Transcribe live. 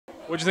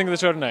What'd you think of the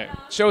show tonight?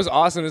 Show was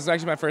awesome. This is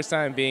actually my first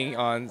time being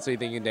on So You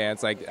Think You Can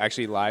Dance, like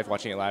actually live,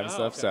 watching it live and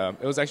stuff. Okay. So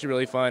it was actually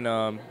really fun.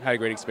 Had a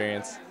great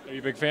experience. Are you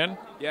a big fan?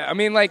 Yeah, I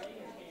mean, like,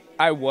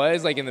 I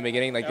was like in the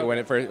beginning, like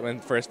when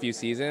first few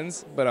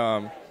seasons, but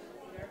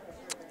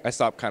I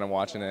stopped kind of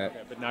watching it.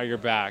 Okay, but now you're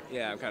back.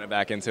 Yeah, I'm kind of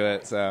back into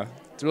it. So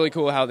it's really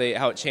cool how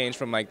it changed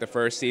from like the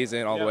first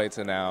season all the way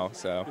to now.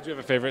 So Did you have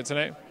a favorite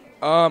tonight?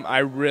 I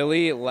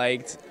really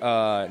liked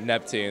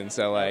Neptune.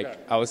 So like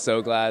I was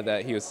so glad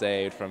that he was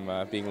saved from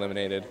being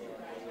eliminated.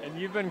 And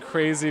you've been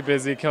crazy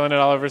busy, killing it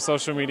all over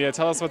social media.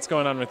 Tell us what's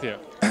going on with you.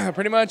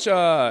 Pretty much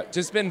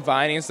just been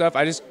vining and stuff.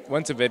 I just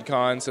went to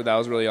VidCon, so that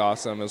was really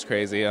awesome. It was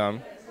crazy.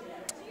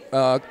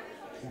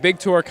 Big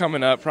tour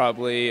coming up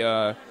probably.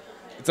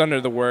 It's under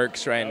the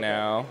works right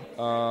now.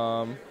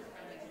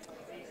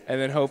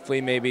 And then hopefully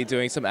maybe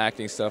doing some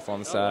acting stuff on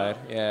the side.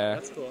 Wow. Yeah.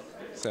 That's cool.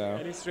 So.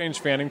 Any strange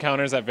fan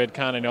encounters at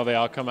VidCon? I know they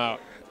all come out.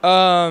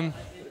 No,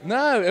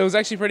 it was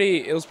actually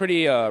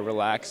pretty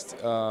relaxed.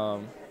 I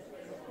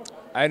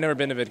had never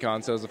been to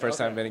VidCon, so it was the first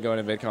time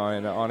going to VidCon,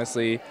 and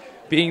honestly,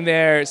 being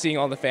there, seeing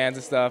all the fans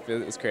and stuff,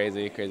 it was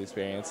crazy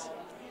experience.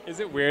 Is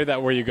it weird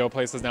that where you go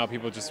places now,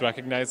 people just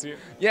recognize you?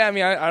 Yeah, I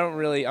mean,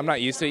 I'm not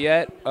used to it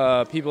yet.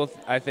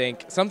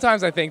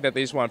 Sometimes I think that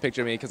they just want a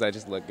picture of me because I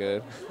just look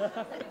good.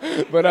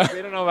 But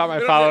they don't know about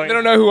my following. They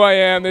don't know who I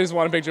am. They just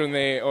want a picture with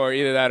me, or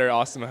either that or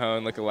Austin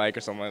Mahone look alike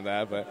or something like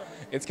that. But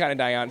it's kind of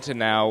dying out to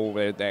now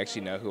where they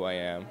actually know who I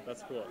am.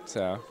 That's cool.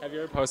 So. Have you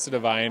ever posted a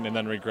Vine and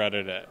then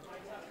regretted it?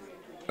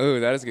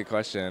 Oh, that is a good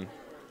question.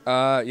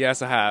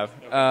 Yes, I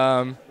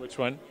have. Which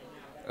one?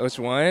 Which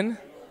one?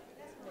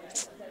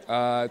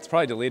 It's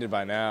probably deleted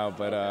by now,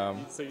 but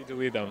So you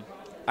delete them?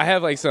 I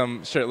have like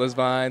some shirtless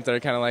vines that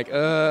are kind of like,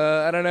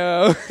 I don't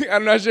know.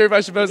 I'm not sure if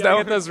I should post that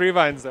one. Get those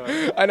revines though.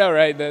 I know,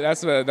 right? That's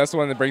the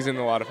one that brings in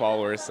a lot of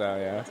followers. So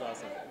yeah. That's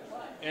awesome.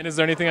 And is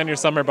there anything on your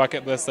summer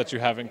bucket list that you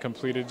haven't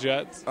completed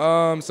yet?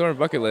 Summer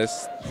bucket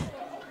list.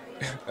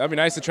 That'd be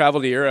nice to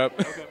travel to Europe.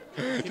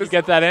 Okay. Can you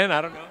get that in?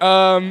 I don't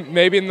know.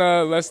 Maybe in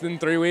the less than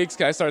 3 weeks.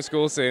 'Cause I start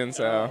school soon,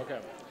 so.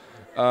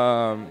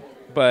 Okay.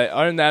 But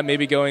other than that,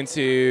 maybe going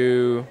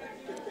to.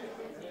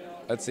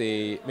 Let's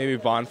see, maybe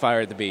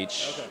bonfire at the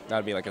beach. Okay.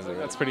 That'd be like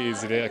That's pretty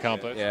easy to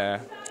accomplish. Yeah.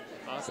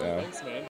 Awesome. So. Thanks, man.